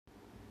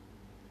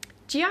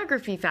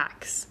Geography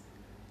facts.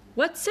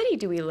 What city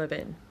do we live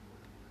in?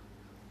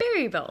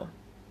 Berryville.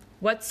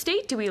 What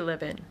state do we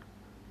live in?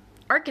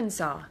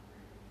 Arkansas.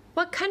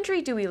 What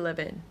country do we live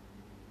in?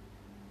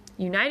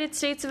 United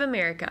States of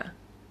America.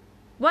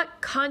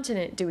 What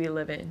continent do we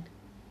live in?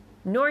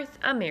 North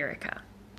America.